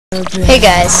Hey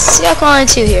guys,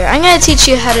 Cydia here. I'm going to teach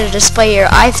you how to display your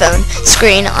iPhone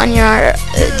screen on your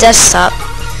desktop.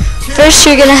 First,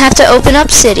 you're going to have to open up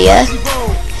Cydia,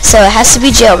 so it has to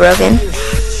be jailbroken.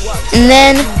 And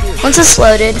then, once it's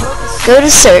loaded, go to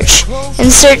search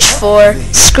and search for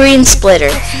screen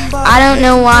splitter. I don't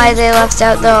know why they left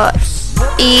out the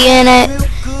E in it.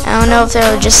 I don't know if they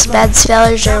were just bad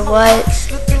spellers or what.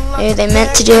 Maybe they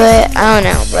meant to do it. I don't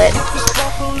know, but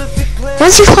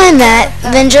once you find that,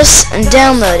 then just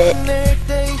download it.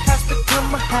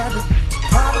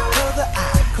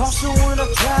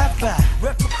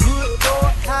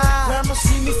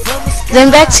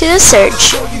 Then back to the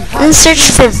search, and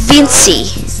search for Vinci,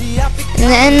 and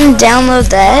then download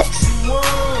that.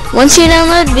 Once you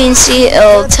download Vinci,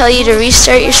 it'll tell you to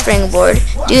restart your springboard.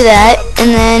 Do that, and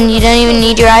then you don't even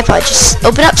need your iPod. Just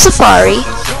open up Safari,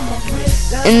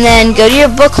 and then go to your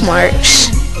bookmarks.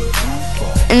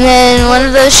 And then one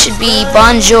of those should be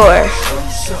Bonjour.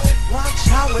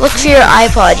 Look for your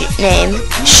iPod name.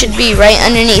 It should be right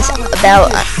underneath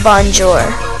about Bonjour.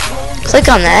 Click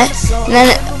on that. And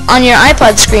then on your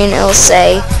iPod screen it will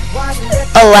say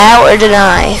allow or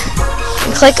deny.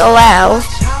 And click allow.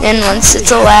 And once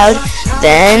it's allowed,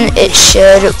 then it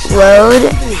should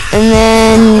load. And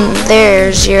then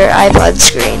there's your iPod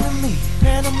screen.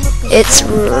 It's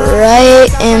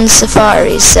right in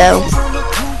Safari, so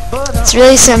it's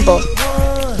really simple.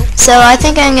 So I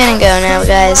think I'm gonna go now,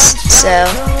 guys. So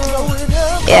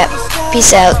yeah,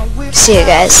 peace out. See you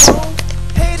guys.